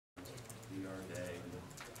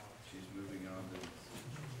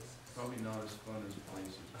probably not as fun as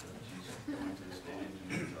places, but she's going to the state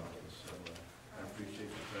engineer's office, so I appreciate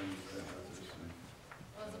the time you spent with us. And,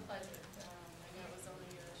 Well, it was a pleasure. I know it was only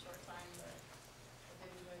a short time, but I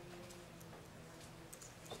did enjoy meeting and working with this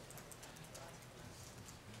commission.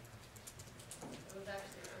 It was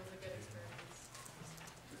actually, it was a good experience.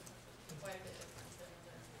 Quite a bit different than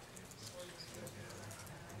other boards do. It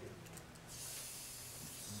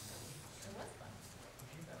was fun.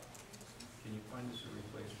 can you find us a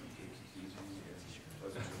replacement case? It's easy and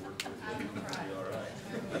pleasant to work with. I will try. Be all right.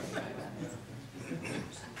 I will try.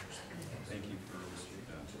 Thank you for what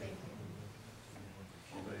you've done. Thank you.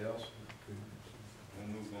 Anybody else?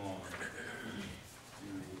 We'll move on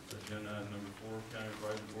to agenda item number 4, County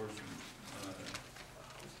Advisory Boards.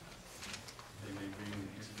 They may bring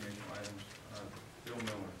informational items. Bill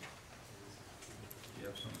Miller, do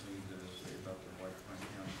you have something to say about the White Pine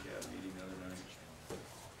County CAB meeting the other night?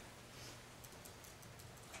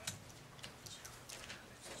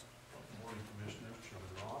 Good morning, Commissioners,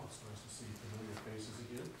 Chairman Rob. It's nice to see familiar faces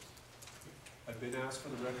again. I've been asked,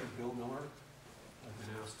 for the record, Bill Miller. I've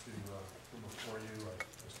been asked to come before you. I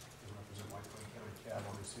just represent White Pine County CAB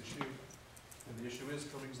on this issue. And the issue is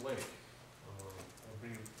Cummings Lake. I'll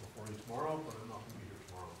bring it before you tomorrow, but I'm not going to be here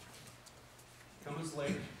tomorrow. Cummings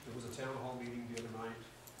Lake, there was a town hall meeting the other night,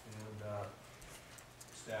 and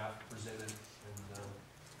staff presented, and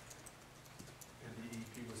the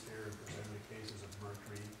EP was here and presented the cases of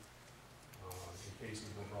mercury. The cases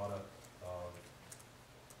were brought up.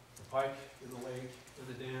 The pike in the lake and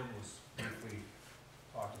the dam was briefly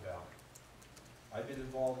talked about. I've been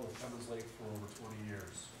involved with Cummings Lake for over 20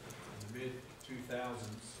 years. In the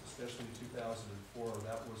mid-2000s, especially in 2004,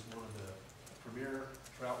 that was one of the premier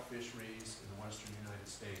trout fisheries in the western United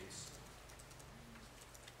States.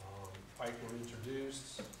 Pike were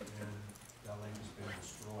introduced, and that lake has been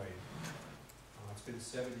destroyed. It's been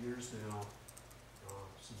 7 years now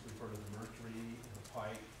since we've heard of the mercury and the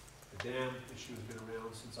pike. The dam issue has been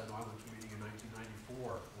around since I went to a meeting in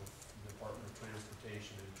 1994 with the Department of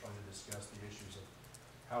Transportation and trying to discuss the issues of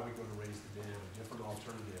how we're going to raise the dam and different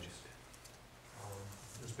alternatives.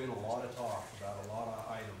 There's been a lot of talk about a lot of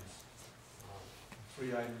items.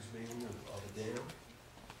 3 items mainly are the dam,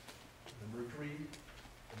 the mercury,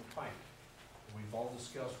 and the pike. And we've all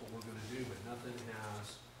discussed what we're going to do, but nothing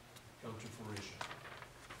has come to fruition.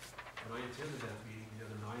 When I attended that meeting the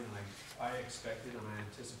other night, and I expected and I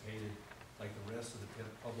anticipated, like the rest of the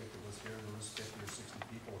public that was here, there was 50 or 60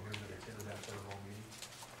 people here that attended that town hall meeting,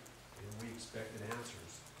 and we expected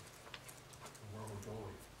answers on where we're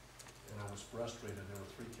going. And I was frustrated. There were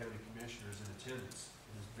 3 county commissioners in attendance.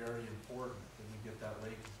 It is very important that we get that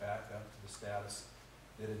lake back up to the status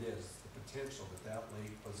that it is, the potential that that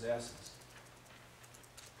lake possesses.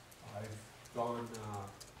 I've gone,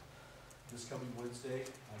 this coming Wednesday,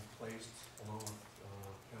 I've placed, along with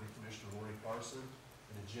County Commissioner Lori Carson,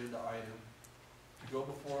 an agenda item to go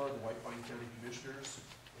before the White Pine County Commissioners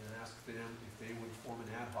and ask them if they would form an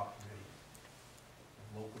ad hoc committee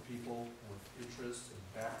of local people with interest and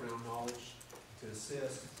background knowledge to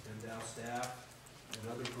assist NDOW staff and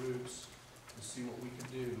other groups to see what we can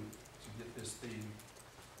do to get this thing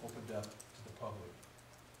opened up to the public.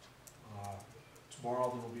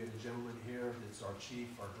 Tomorrow there will be a gentleman here that's our chief,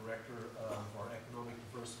 our director of our economic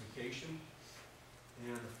diversification.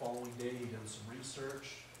 And the following day he done some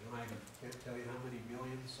research, and I can't tell you how many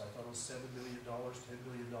millions, I thought it was $7 million, $10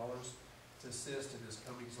 million to assist in this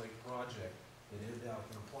Cummings Lake project that NDOW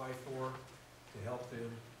can apply for to help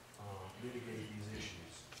them mitigate these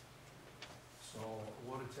issues. So I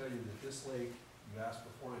want to tell you that this lake, you asked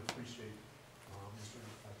before, I appreciate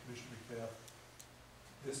Commissioner McBeth,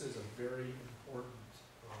 this is a very important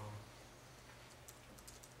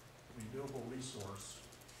renewable resource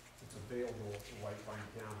that's available to White Pine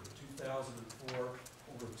County. In 2004,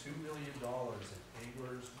 over $2 million in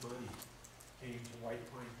anglers' money came to White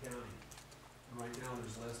Pine County. And right now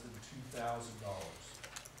there's less than $2,000.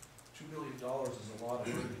 $2 million is a lot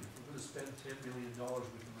of money. If we're going to spend $10 million,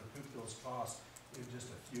 we can recoup those costs in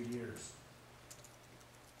just a few years.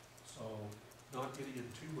 So, not getting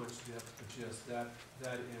into too much depth, but just that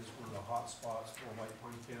is one of the hot spots for White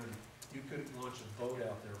Pine County. You couldn't launch a boat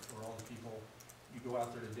out there for all the people. You go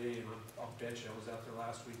out there today, and I'll bet you, I was out there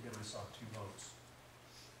last weekend, I saw 2 boats.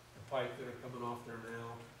 The pike that are coming off there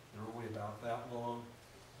now, they're only about that long.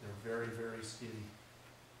 They're very, very skinny.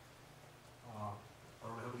 I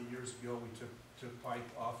don't know how many years ago we took pike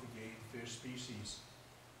off the game fish species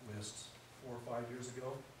list, 4 or 5 years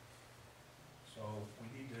ago. So we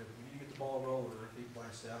need to get the ball rolling. I think by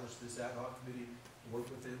establishing this ad hoc committee, work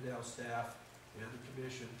with NDOW staff and the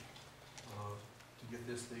commission to get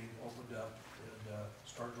this thing opened up and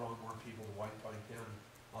start drawing more people to White Pine County.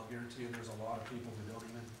 I'll guarantee you there's a lot of people that don't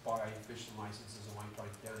even buy fishing licenses in White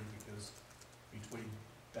Pine County because between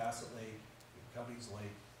Bassett Lake and Cummings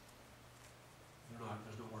Lake,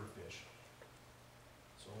 there's nowhere to fish.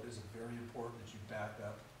 So it is very important that you back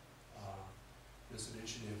up this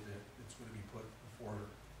initiative that's going to be put before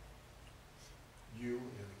you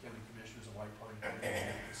and the county commissioners of White Pine County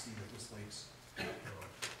to see that this lake's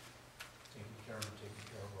taken care of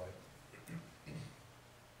right.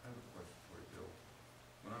 I have a question for you, Bill.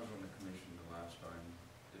 When I was on the commission the last time,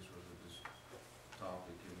 this was this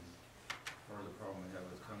topic, and part of the problem we had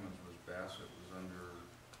with Cummins was Bassett was under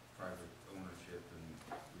private ownership, and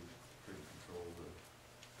we couldn't control the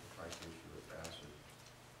pike issue at Bassett.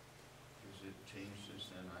 Has it changed since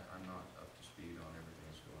then? I'm not up to speed on everything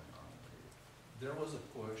that's going on there. There was a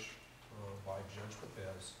push by Judge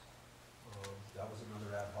Pepez. That was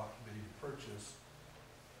another ad hoc committee to purchase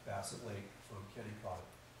Bassett Lake from Kennecott.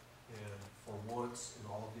 And for once in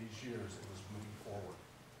all of these years, it was moving forward.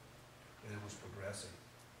 And it was progressing.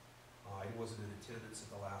 I wasn't in attendance at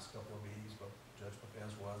the last couple of meetings, but Judge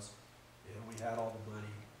Pepez was. And we had all the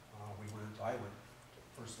money. I went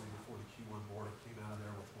personally before the Q1 board. It came out of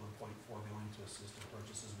there with $1.4 million to assist in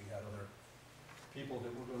purchases. We had other people that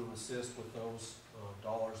were going to assist with those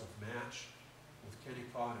dollars of match with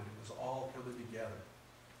Kennecott, and it was all coming together.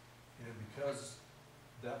 And because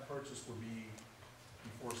that purchase would be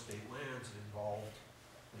before state lands, it involved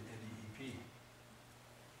the NDEP.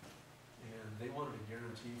 And they wanted a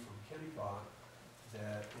guarantee from Kennecott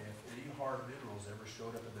that if any hard minerals ever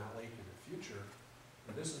showed up in that lake in the future,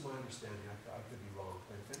 and this is my understanding, I could be wrong,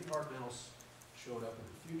 but if any hard minerals showed up in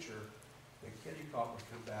the future, then Kennecott would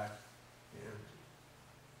come back and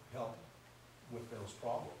help with those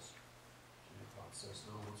problems. Kennecott says,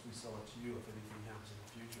 no, once we sell it to you, if anything happens in the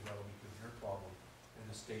future, that'll be your problem, and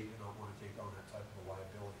the state did not want to take on that type of a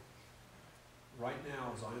liability. Right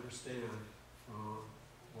now, as I understand from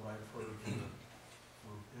what I've heard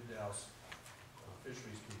from Endow's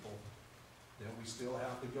fisheries people, that we still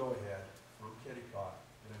have the go-ahead from Kennecott,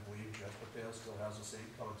 and I believe Judge Pepez still has the same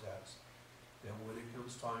contacts, that when it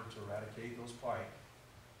comes time to eradicate those pike,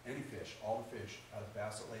 any fish, all the fish, out of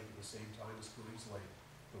Bassett Lake at the same time as Cummings Lake,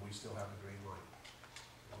 that we still have the green light.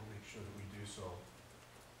 We'll make sure that we do so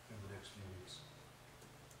in the next few weeks.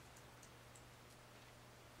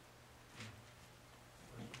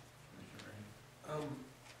 Commissioner Rainey?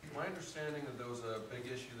 My understanding that there was a big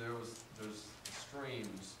issue there was there's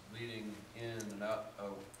streams leading in and out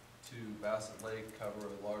to Bassett Lake, cover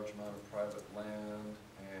a large amount of private land,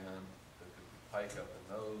 and there could be pike up in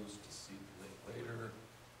those to see the lake later.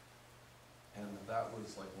 And that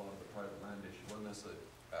was like a lot of the private land issue. Wasn't this at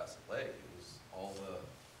Bassett Lake? It was all the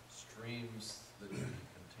streams that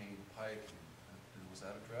contained pike, and was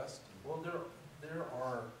that addressed? Well, there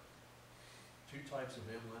are two types of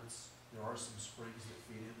inlets. There are some springs that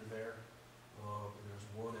feed into there. And there's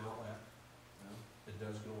one outlet Yeah. that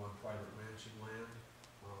does go on private ranching land.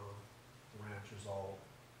 The ranch is all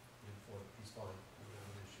in for it. He's fine. We don't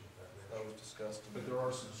have an issue with that That ranch. was discussed. But there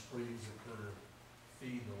are some springs that kind of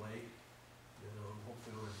feed the lake. And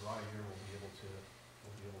hopefully on a dry year, we'll be able to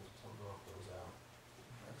tongue off those out.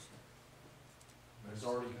 Excellent. There's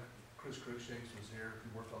already, Chris Cruikshanks was here,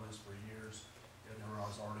 he worked on this for years, and there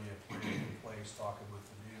was already a plan in place talking with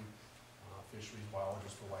the new fisheries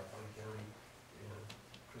biologist for White Pine County, and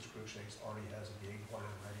Chris Cruikshanks already has a game plan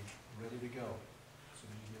ready to go. So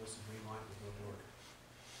when you give us a green light, we'll go to work.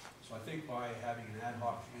 So I think by having an ad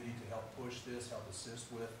hoc committee to help push this, help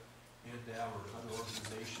assist with Endow or other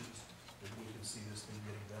organizations, that we can see this thing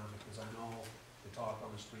getting done, because I know the talk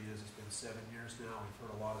on the street is it's been 7 years now, we've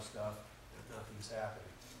heard a lot of stuff, and nothing's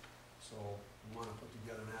happening. So we want to put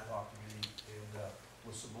together an ad hoc committee, and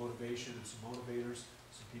with some motivation and some motivators,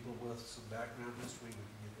 some people with some background history, we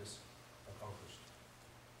can get this accomplished.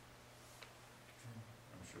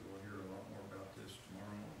 I'm sure we'll hear a lot more about this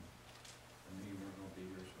tomorrow, and me, we're gonna be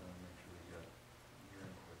here, so I'll make sure we got your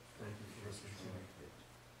input. Thank you for listening to me.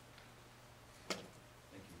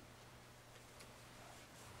 Thank you.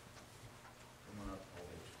 Come on up,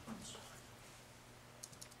 Paul H.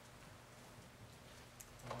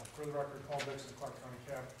 For the record, Paul Dixon, Clark County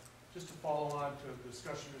Cap. Just to follow on to the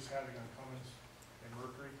discussion we was having on Cummins and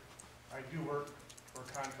Mercury, I do work for a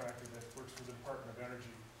contractor that works for the Department of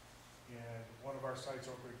Energy. And one of our sites,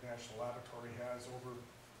 Oak Ridge National Laboratory, has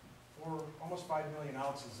almost 5 million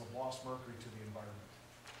ounces of lost mercury to the environment.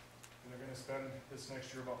 And they're gonna spend this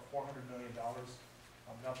next year about $400 million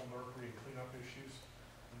on methyl mercury and cleanup issues.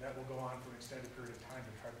 And that will go on for an extended period of time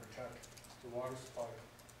to try to protect the water supply.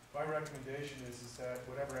 My recommendation is that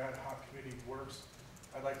whatever ad hoc committee committee works.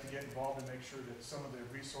 I'd like to get involved and make sure that some of the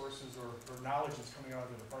resources or knowledge that's coming out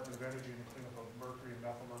of the Department of Energy and the cleanup of mercury and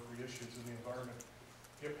methyl mercury issues in the environment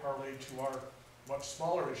get parlayed to our much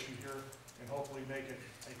smaller issue here and hopefully make it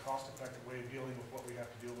a cost-effective way of dealing with what we have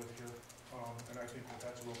to deal with here. And I think that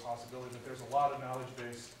that's a real possibility, but there's a lot of knowledge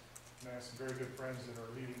base, and I have some very good friends that are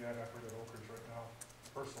leading that effort at Oak Ridge right now,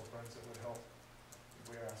 personal friends that would help if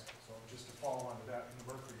we ask. So just to follow on to that in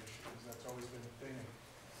the mercury issue, because that's always been a thing.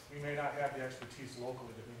 We may not have the expertise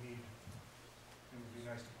locally that we need. It would be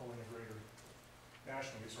nice to pull in a greater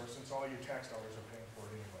national resource, since all your tax dollars are paying for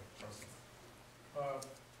it anyway, trust me.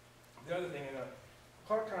 The other thing, in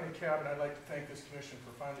Clark County Cabinet, I'd like to thank this commission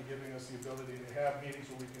for finally giving us the ability to have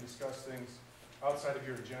meetings where we can discuss things outside of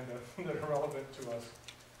your agenda that are relevant to us.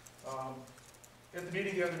 At the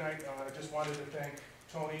meeting the other night, I just wanted to thank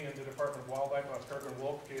Tony and the Department of Wildlife. Carter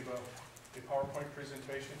Wolf gave a PowerPoint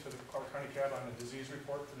presentation to the Clark County Cab on the disease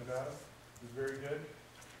report for Nevada. It was very good.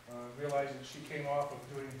 Realized that she came off of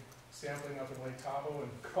doing sampling up in Lake Tahoe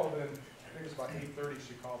and called in, I think it was about 8:30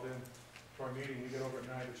 she called in to our meeting. We get over at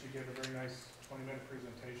 9, but she gave a very nice 20-minute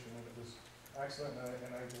presentation, and it was excellent,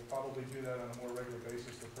 and I will probably do that on a more regular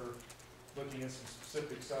basis with her, looking at some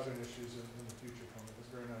specific southern issues in the future coming. It was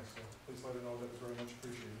very nice, so please let her know that was very much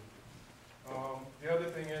appreciated. The other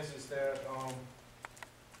thing is that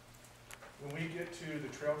when we get to the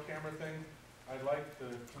trail camera thing, I'd like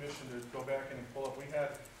the commission to go back in and pull up. We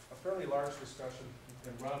had a fairly large discussion,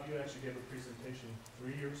 and Rob, you actually gave a presentation 4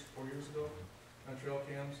 years ago on trail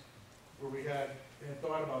cams, where we had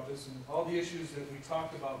thought about this, and all the issues that we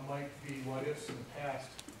talked about might be what-ifs in the past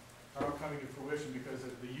are all coming to fruition because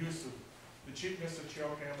of the use of the cheapness of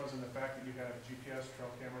trail cameras and the fact that you have GPS trail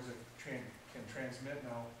cameras that can transmit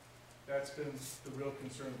now. That's been the real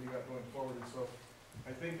concern that we got going forward, and so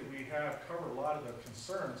I think that we have covered a lot of the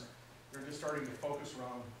concerns. We're just starting to focus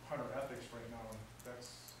around hunter ethics right now, and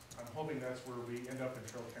I'm hoping that's where we end up in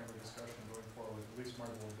trail camera discussion going forward, at least my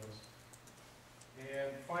board does.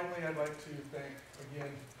 And finally, I'd like to thank,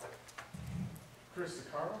 again, Chris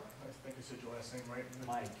Zakara. I think I said your last name right.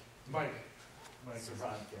 Mike.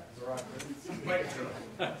 Zarodka. Mike.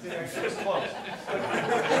 Yeah, it was close.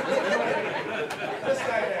 This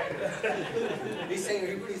guy back there. He's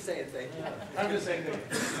saying, what are you saying, thank you? I'm just saying that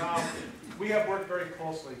we have worked very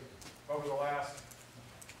closely over the last,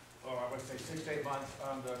 I would say 6 to 8 months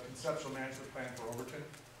on the conceptual management plan for Overton.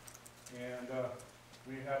 And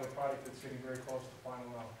we have a product that's getting very close to final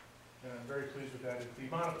now. And I'm very pleased with that. The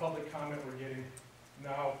amount of public comment we're getting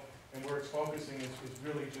now and where it's focusing is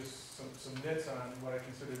really just some nits on what I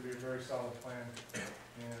consider to be a very solid plan.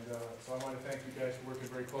 And so I want to thank you guys for working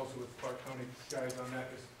very closely with Clark County guys on that,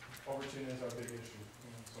 because Overton is our big issue.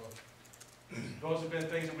 And so those have been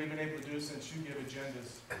things that we've been able to do since you give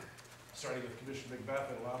agendas, starting with Commissioner McBeth,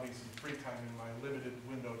 that allow me some free time in my limited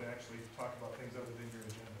window to actually talk about things other than your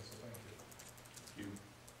agenda. So thank you. You.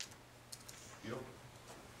 Gil?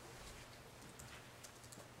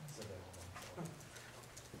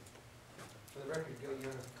 For the record, Gil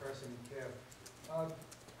Young, Carson Cab.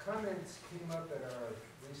 Comments came up at our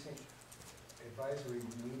recent advisory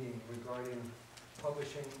meeting regarding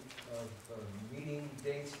publishing of meeting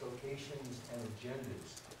dates, locations, and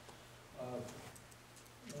agendas.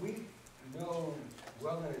 We know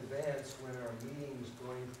well in advance when our meeting is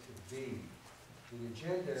going to be. The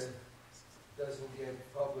agenda doesn't get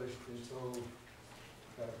published until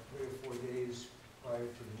about 3 or 4 days prior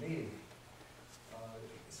to the meeting.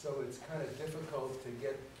 So it's kind of difficult to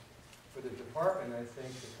get, for the department, I think,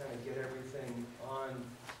 to kind of get everything on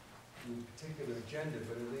the particular agenda,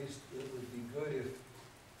 but at least it would be good if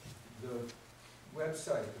the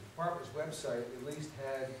website, the department's website, at least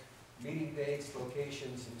had meeting dates,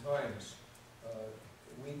 locations, and times.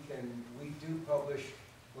 We do publish,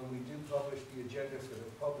 when we do publish the agenda for the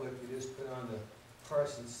public, it is put on the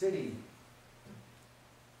Carson City,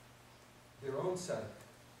 their own site.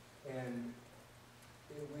 And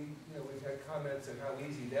we've had comments on how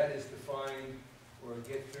easy that is to find or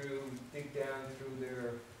get through, dig down through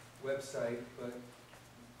their website, but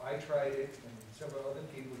I tried it, and several other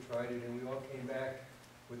people tried it, and we all came back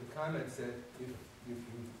with the comments that if you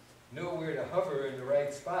know where to hover in the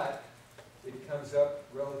right spot, it comes up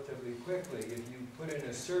relatively quickly. If you put in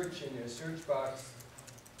a search in their search box,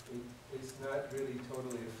 it's not really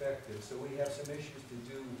totally effective. So we have some issues to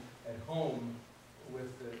do at home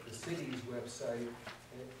with the city's website,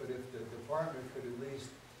 but if the department could at least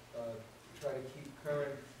try to keep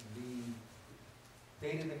current the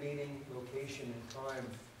date of the meeting, location, and time,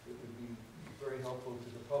 it would be very helpful to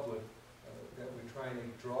the public that we're trying to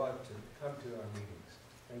draw to come to our meetings.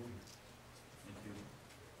 Thank you. Thank you.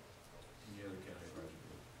 Any other county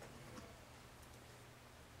advisory?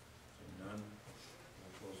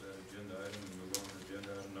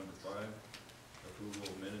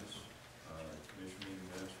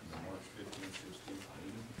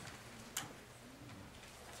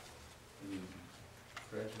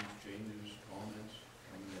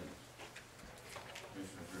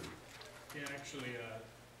 Actually,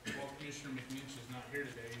 while Commissioner McNinch is not here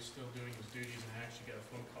today, he's still doing his duties, and I actually got a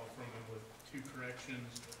phone call from him with 2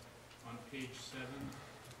 corrections on page 7.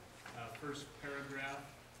 First paragraph,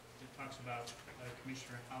 it talks about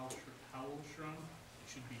Commissioner Howelstrom. It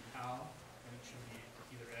should be Hal, and it should be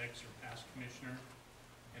either ex or past commissioner.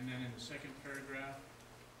 And then in the second paragraph,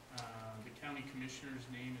 the county commissioner's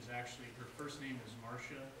name is actually, her first name is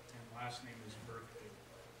Marcia, and last name is Berkfield.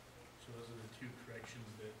 So those are the 2 corrections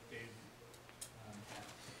that Dave had.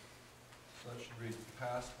 So that should read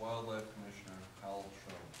past Wildlife Commissioner Hal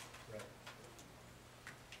Schrum. Right.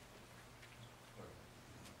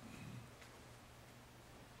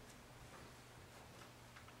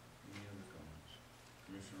 Any other comments?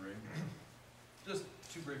 Commissioner Ray? Just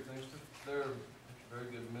 2 brief things. They're very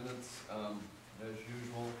good minutes, as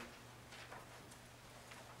usual.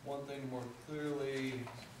 One thing more clearly,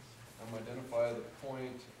 identify the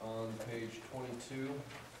point on page 22,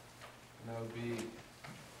 and that would be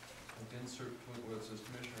an insert point where it says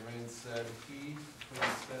Commissioner Raines said he,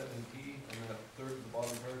 said and he, and that third of the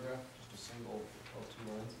bottom paragraph, just a single, 2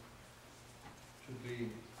 lines. Should be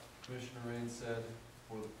Commissioner Raines said,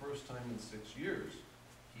 for the first time in 6 years,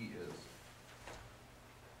 he is.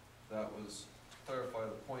 That was to clarify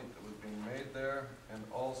the point that was being made there, and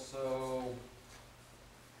also,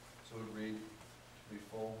 so it would read, to be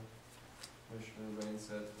full, Commissioner Raines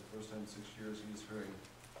said, for the first time in 6 years, he is hearing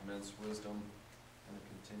immense wisdom, and it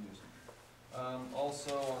continues.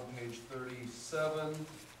 Also on page 37,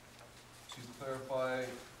 to clarify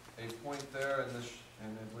a point there, and this,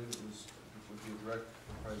 and I believe it would be a direct,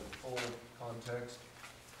 probably the full context,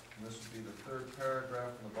 and this would be the 3rd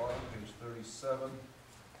paragraph on the bottom, page 37.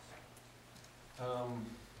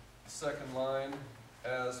 Second line,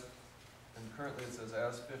 as, and currently it says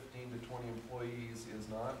as 15 to 20 employees is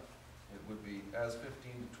not. It would be as 15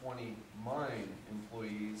 to 20 mine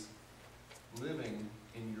employees living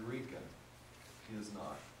in Eureka is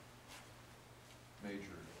not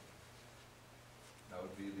majored. That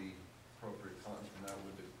would be the appropriate and that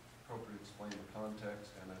would appropriately explain the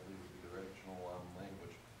context, and I believe would be the original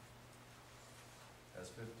language. As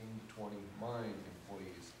 15 to 20 mine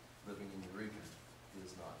employees living in Eureka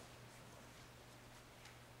is not.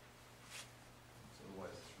 So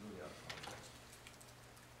otherwise, it's really out of context.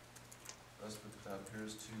 Rest of it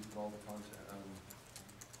appears to put all the content.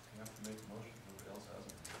 You have to make a motion. Nobody else has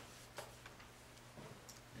it.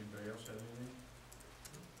 Anybody else have anything?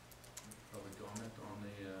 Public comment on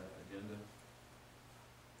the agenda?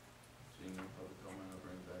 Seeing no public comment, I'll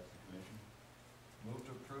bring it back to the commission. Move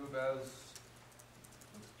to approve as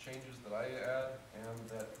with changes that I add and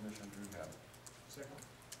that Commissioner Drew had. Second.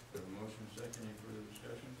 We have a motion, second, any further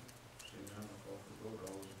discussion? Seeing none, I'll call for the vote.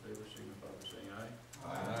 All those in favor signify by saying aye.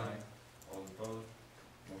 Aye. All opposed?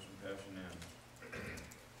 Motion passed unanimous.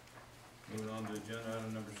 Moving on to agenda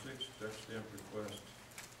item number 6, duck stamp request.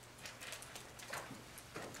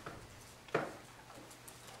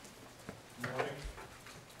 Morning,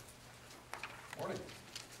 Morning.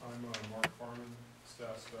 I'm Mark Farman,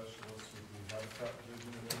 staff specialist with the Habitat Division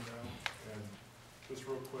at NDOW. And just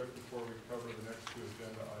real quick before we cover the next 2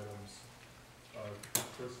 agenda items,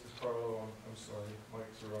 Chris Carlo, I'm sorry, Mike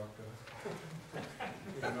Zaraka,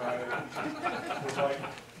 and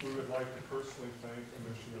we would like to personally thank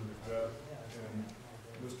Commissioner McBeth and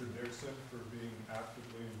Mr. Dixon for being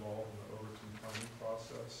actively involved in the Overton planning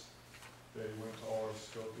process. They went to all our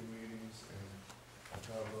scoping meetings and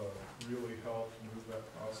have really helped move that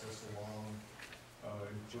process along,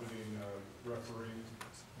 including refereeing,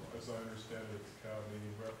 as I understand it, at the CAB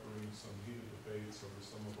meeting, refereeing some heated debates over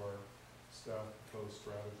some of our staff proposed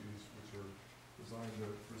strategies, which are designed to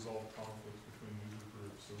resolve conflicts between user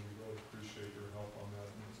groups. So we really appreciate your help on that.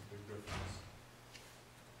 It makes a big difference.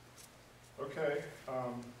 Okay,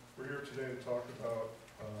 we're here today to talk about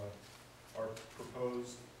our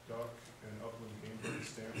proposed duck and upland game bird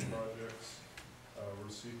stamp projects.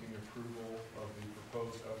 We're seeking approval of the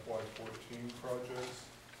proposed FY14 projects,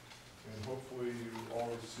 and hopefully you all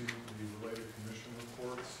received the related commission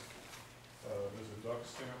reports. There's a duck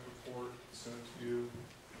stamp report sent to you,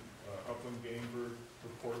 upland game bird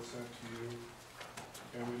report sent to you,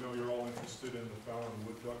 and we know you're all interested in the Fallon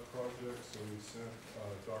Wood Duck project, so we sent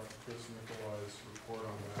Dr. Chris Nicolai's report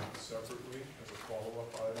on that separately as a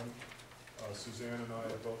follow-up item. Suzanne and I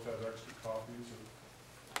both have extra copies of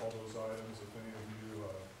all those items. If any of you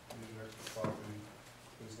need an extra copy,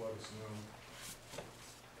 please let us know.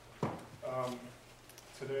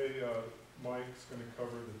 Today, Mike's going to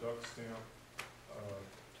cover the duck stamp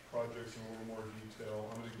projects in a little more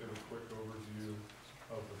detail. I'm going to give a quick overview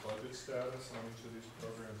of the budget status on each of these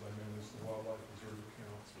programs. I manage the wildlife reserve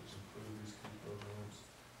accounts, which include these 2 programs.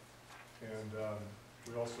 And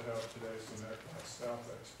we also have today some staff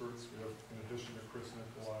experts. We have, in addition to Chris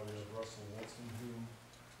Nicolai, we have Russell Wilson,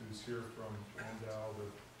 who's here from Landau,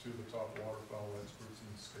 two of the top waterfowl experts in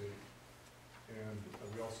the state. And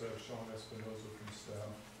we also have Sean Espinoza from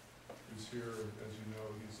staff, who's here, and as you know,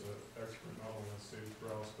 he's an expert not only on sage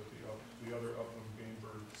grouse, but the other upland game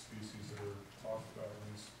bird species that are talked about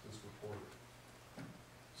in this report.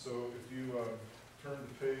 So if you turn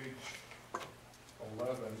to page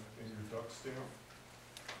 11 in your duck stamp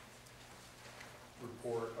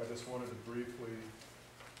report, I just wanted to briefly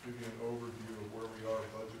give you an overview of where we are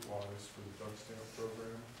budget-wise for the duck stamp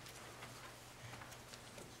program.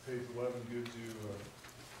 Page 11 gives you a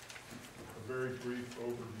very brief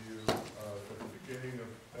overview. At the beginning of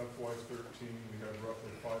FY13, we had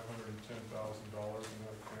roughly $510,000 in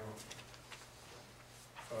that account.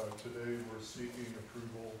 Today, we're seeking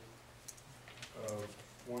approval of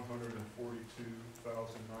 $142,950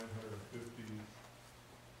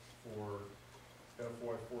 for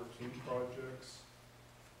FY14 projects.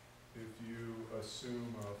 If you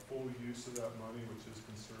assume full use of that money, which is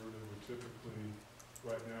conservative, we typically,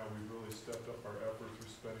 right now, we've really stepped up our efforts. We're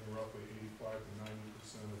spending roughly 85 to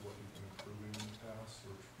 90% of what we've been approving in the past.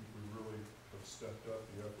 We really have stepped up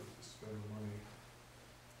the effort to spend the money.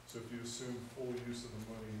 So if you assume full use of the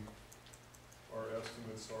money, our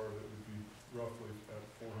estimates are that we'd be roughly at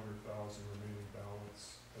 $400,000 remaining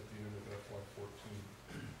balance at the end of FY14.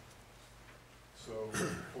 So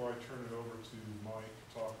before I turn it over to Mike to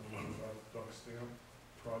talk a little bit about duck stamp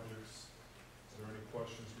projects, is there any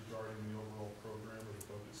questions regarding the overall program or the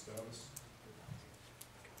budget status?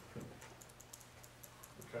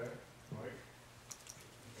 Okay, Mike?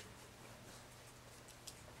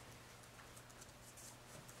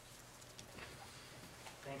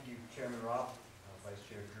 Thank you, Chairman Rob, Vice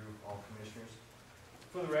Chair Drew, all commissioners.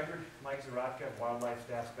 For the record, Mike Zaratka, Wildlife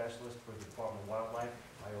Staff Specialist for the Department of Wildlife.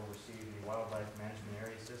 I oversee the Wildlife Management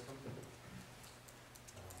Area System.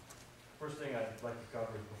 First thing I'd like to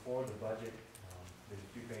cover is before the budget, there's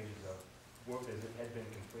a few pages of work that had been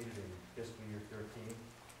completed in fiscal year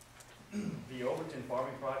 13. The Overton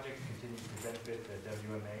Farming Project continues to benefit the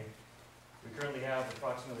WMA. We currently have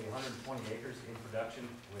approximately 120 acres in production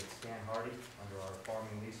with Stan Hardy under our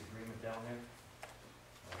farming lease agreement down there.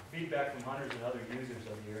 Feedback from hunters and other users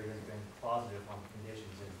of the area has been positive on the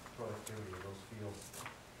conditions and productivity of those fields.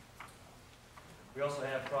 We also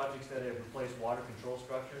have projects that have replaced water control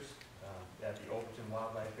structures at the Overton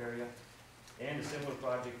Wildlife Area, and a similar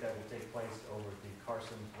project that will take place over at the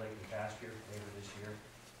Carson Lake and Pasture later this year.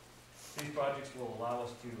 These projects will allow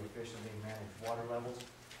us to efficiently manage water levels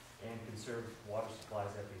and conserve water supplies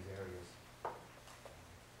at these areas.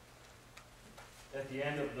 At the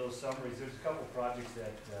end of those summaries, there's a couple projects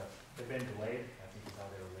that have been delayed, I think is how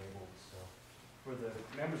they were labeled. So, for the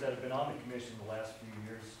members that have been on the commission the last few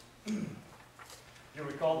years, you'll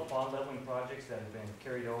recall the pond leveling projects that have been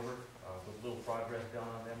carried over with little progress done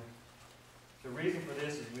on them. The reason for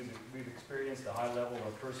this is we've experienced a high level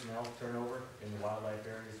of personnel turnover in the wildlife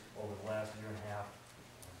areas over the last year and a half.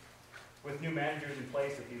 With new managers in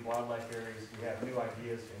place at these wildlife areas, we have new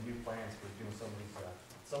ideas and new plans for doing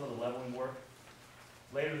some of the leveling work.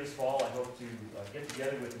 Later this fall, I hope to get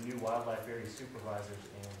together with the new wildlife area supervisors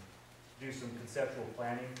and do some conceptual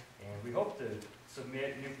planning, and we hope to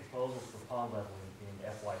submit new proposals for pond leveling in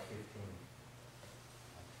FY15.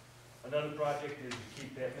 Another project is the Key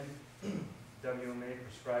Pittman WMA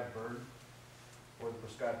prescribed burn or the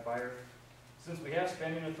prescribed fire. Since we have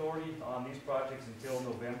spending authority on these projects until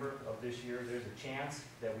November of this year, there's a chance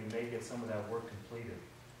that we may get some of that work completed.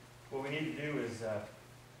 What we need to do is,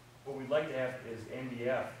 what we'd like to have is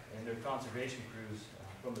NDF and their conservation crews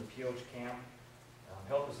from the Pioche camp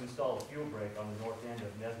help us install a fuel break on the north end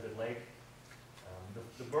of Nesbitt Lake.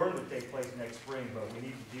 The burn would take place next spring, but we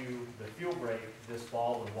need to do the fuel break this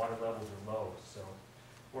fall when water levels are low. So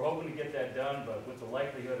we're hoping to get that done, but with the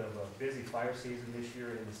likelihood of a busy fire season this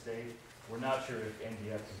year in the state, we're not sure if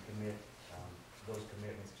NDF can commit those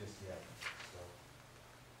commitments just yet.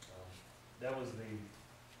 So that was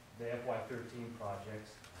the FY13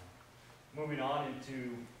 projects. Moving on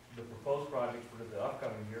into the proposed project for the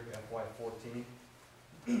upcoming year, FY14.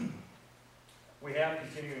 We have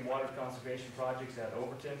continuing water conservation projects at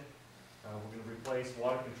Overton. We're going to replace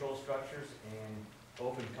water control structures and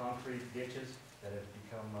open concrete ditches that have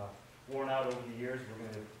become worn out over the years. We're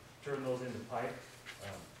going to turn those into pipe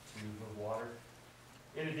to move water.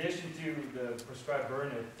 In addition to the prescribed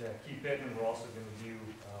burn at Key Pittman, we're also going to do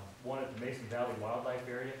one at the Mason Valley Wildlife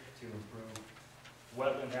Area to improve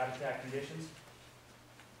wetland habitat conditions.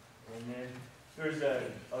 And then There's a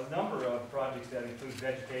number of projects that include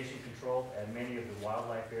vegetation control at many of the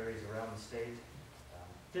wildlife areas around the state.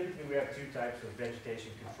 Typically, we have two types of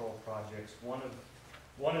vegetation control projects. One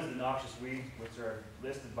is the noxious weeds, which are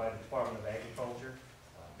listed by the Department of Agriculture.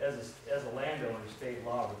 As a landowner, state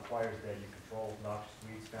law requires that you control noxious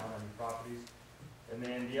weeds found on your properties. And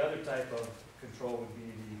then the other type of control would be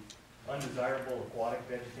the undesirable aquatic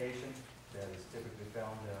vegetation that is typically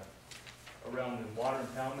found around the water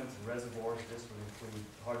impoundments and reservoirs. This would include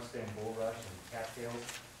hard-stem bulrush and cattails.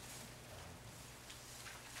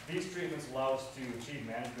 These treatments allow us to achieve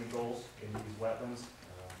management goals in these wetlands.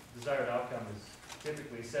 Desired outcome is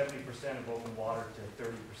typically 70% of open water to 30%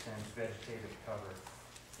 vegetative cover,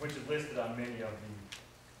 which is listed on many of the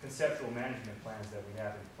conceptual management plans that we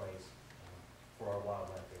have in place for our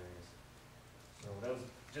wildlife areas. So that was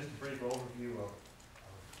just a brief overview of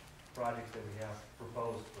projects that we have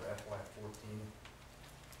proposed for FY14.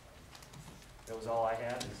 That was all I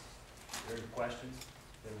had. Is there any questions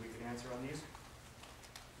that we can answer on these?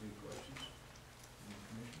 Any questions? Any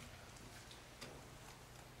commission?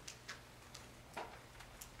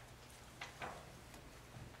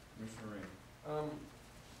 Commissioner Rain?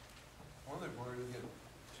 One thing we're going to get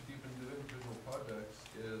too deep into individual projects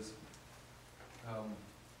is,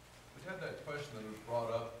 we had that question that was brought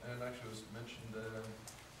up, and actually was mentioned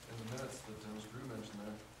in the minutes that Dennis Drew mentioned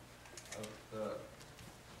there,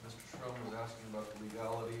 Mr. Schrum was asking about the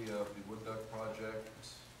legality of the wood duck project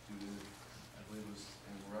due to, I believe it was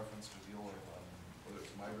in reference to the old, whether it's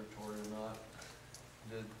migratory or not.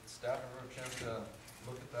 Did staff ever have a chance to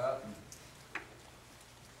look at that and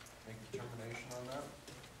make a determination on that?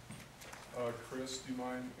 Chris, do you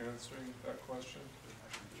mind answering that question?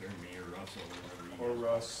 Jeremy or Russell, whatever you. Or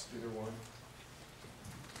Russ, either one.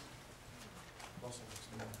 Russell,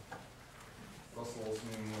 Russell Olson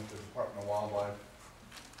with the Department of Wildlife.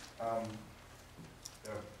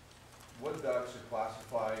 Wood ducks are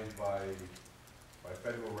classified by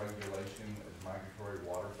federal regulation as migratory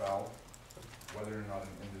waterfowl. Whether or not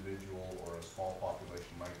an individual or a small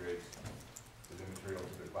population migrates is immaterial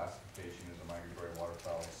to their classification as a migratory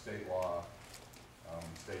waterfowl. State law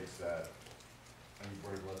states that any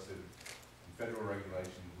bird listed in federal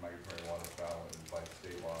regulations, migratory waterfowl, and by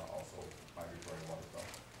state law also migratory waterfowl.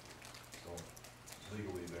 So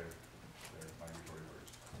legally they're migratory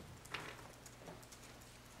birds.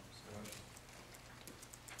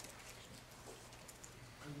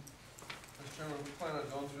 Mr. Chairman, we plan on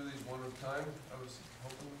going through these one at a time. I was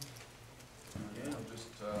hoping, just,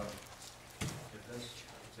 If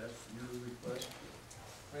that's your request.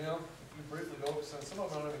 if you briefly go, since some of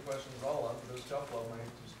them don't have any questions at all, there's a couple of them I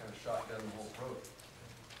just kind of shot down the whole throat.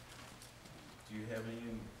 Do you have any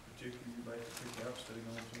in particular you'd like to pick out, instead of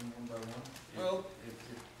going through them one by one? Well- If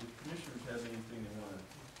commissioners have anything they want to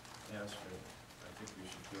ask, I think we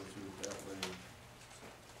should go through it that way.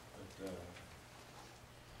 But,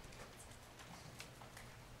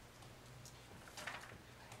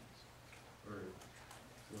 or,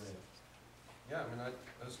 go ahead. Yeah, I mean,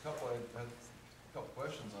 there's a couple, I had a couple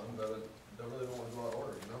questions on, but I really don't want to go out of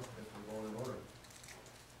order, if we're going in order.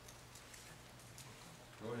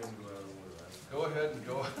 Go ahead and go out of order. Go ahead and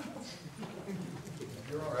go.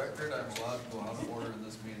 You're on record, I'm allowed to go out of order in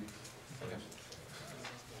this meeting. Okay.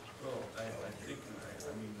 Well, I think,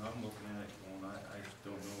 I'm looking at it going, I just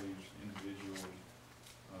don't know each individual,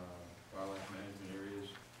 wildlife management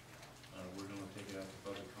areas. We're gonna take it out to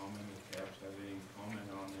public comment. If CAPS have any comment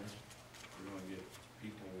on this, we're gonna get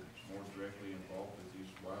people more directly involved with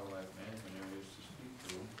these wildlife management areas to speak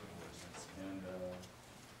to them. And,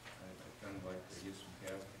 I'd kind of like to get some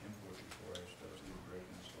CAP input before I start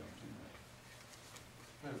directing this way too much.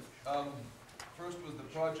 First was the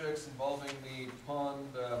projects involving the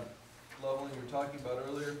pond leveling you were talking about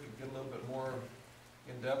earlier. Could you get a little bit more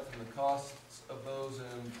in depth in the costs of those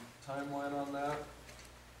and timeline on that?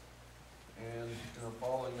 And,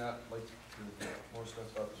 following that, like, more stuff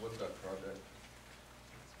about the wood duck project.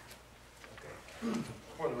 Okay.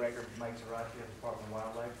 For the record, Mike Zarate, Department of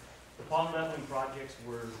Wildlife. The pond leveling projects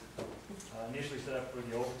were initially set up for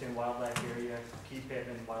the Overton Wildlife Area, Key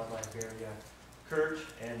Pittman Wildlife Area, Kirch,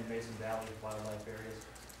 and Mason Valley Wildlife areas.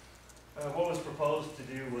 What was proposed to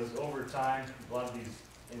do was, over time, a lot of these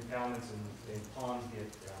impoundments and ponds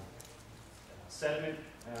get sediment,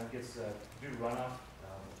 gets due to runoff,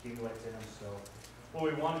 accumulates in them. So what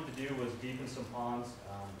we wanted to do was deepen some ponds,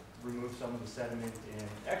 remove some of the sediment, and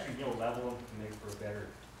actually, level them to make for a better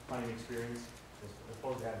hunting experience, as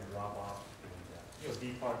opposed to having drop off and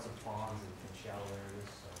deep parts of ponds and shallow areas.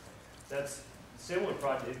 So that's similar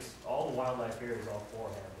projects. All the wildlife areas, all four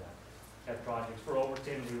had projects. For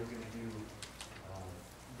Overton, we were going to do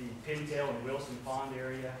the Pintail and Wilson Pond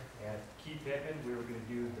area at Key Pittman. We were gonna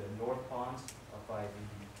do the north ponds up by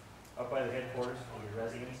the headquarters for the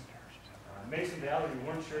residents. Mason Valley, we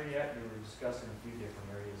weren't sure yet. We were discussing a few different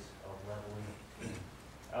areas of leveling.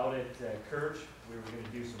 Out at Kirch, we were gonna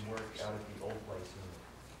do some work out at the old place.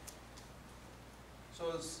 So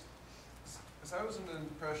as I was under the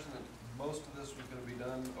impression that most of this was gonna be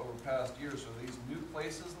done over past years, are these new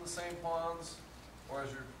places in the same ponds? Or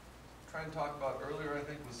as you're trying to talk about earlier, I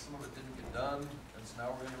think, was some of it didn't get done, and so now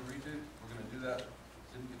we're gonna do that,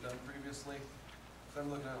 didn't get done previously? So I'm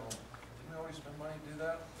looking at, well, didn't we already spend money to do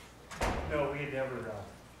that? No, we had never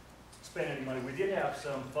spent any money. We did have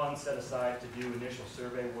some funds set aside to do initial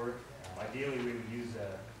survey work. Ideally, we would use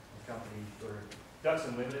a company, or Ducks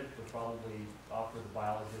Unlimited would probably offer the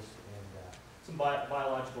biologist and some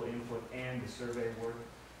biological input and the survey work.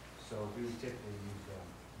 So we would typically use them.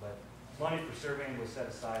 But money for surveying was set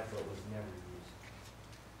aside, but was never used.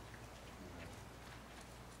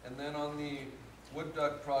 And then on the wood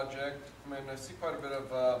duck project, I mean, I see quite a bit of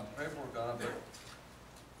paperwork on it, but,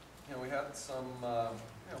 you know, we had some,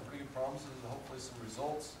 you know, pretty good promises and hopefully some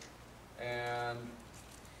results. And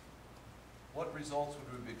what results would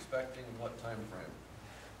we be expecting in what time frame?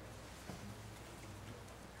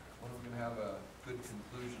 When are we gonna have a good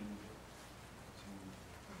conclusion to?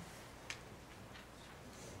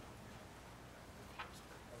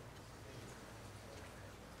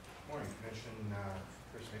 Morning, Commission.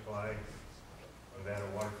 Chris Nicolai, Nevada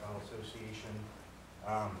Waterfowl Association.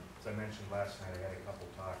 As I mentioned last night, I had a couple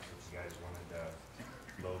talks. If you guys wanted to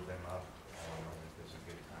load them up, I don't know if this is a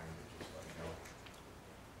good time to just let me know.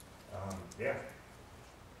 Yeah.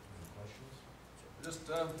 Any questions? Just,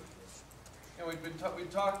 you know, we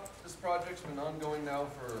talked, this project's been ongoing now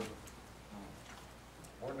for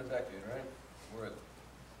more than a decade, right? We're at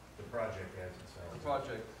The project as itself. the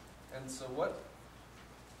project. And so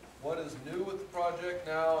what is new with the project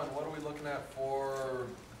now, and what are we looking at for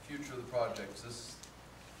the future of the project? Is this,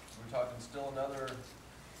 we're talking still another,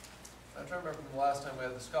 I'm trying to remember from the last time we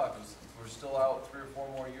had this talk, we're still out 3 or 4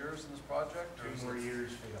 more years in this project? Or 2 is more it-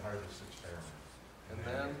 years for the harvest experiment. And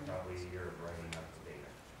then? Probably a year of writing up the data.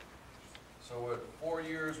 So at 4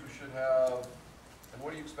 years, we should have, and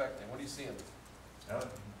what are you expecting? What are you seeing? You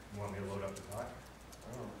want me to load up the talk? I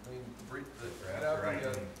don't know, I mean, the brief, Or get after out I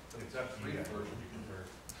the, can- It's up to you brief guys. version. You prefer.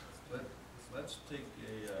 Let's take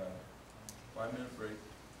a 5-minute break.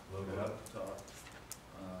 Load it up. Talk.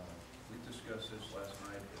 We discussed this last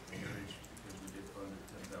night at the hearings because we did fund it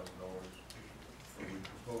 $10,000, or we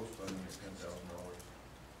proposed funding at $10,000.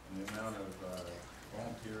 And the amount of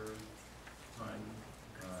volunteer time,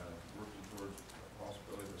 working towards the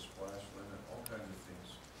possibility of a splash limit, all kinds of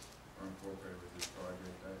things are incorporated with this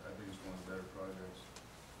project. I think it's one of the better projects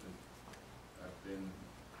that I've had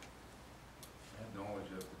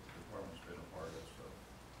knowledge of, that the department's been a part of, so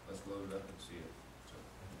let's load it up and see it. So.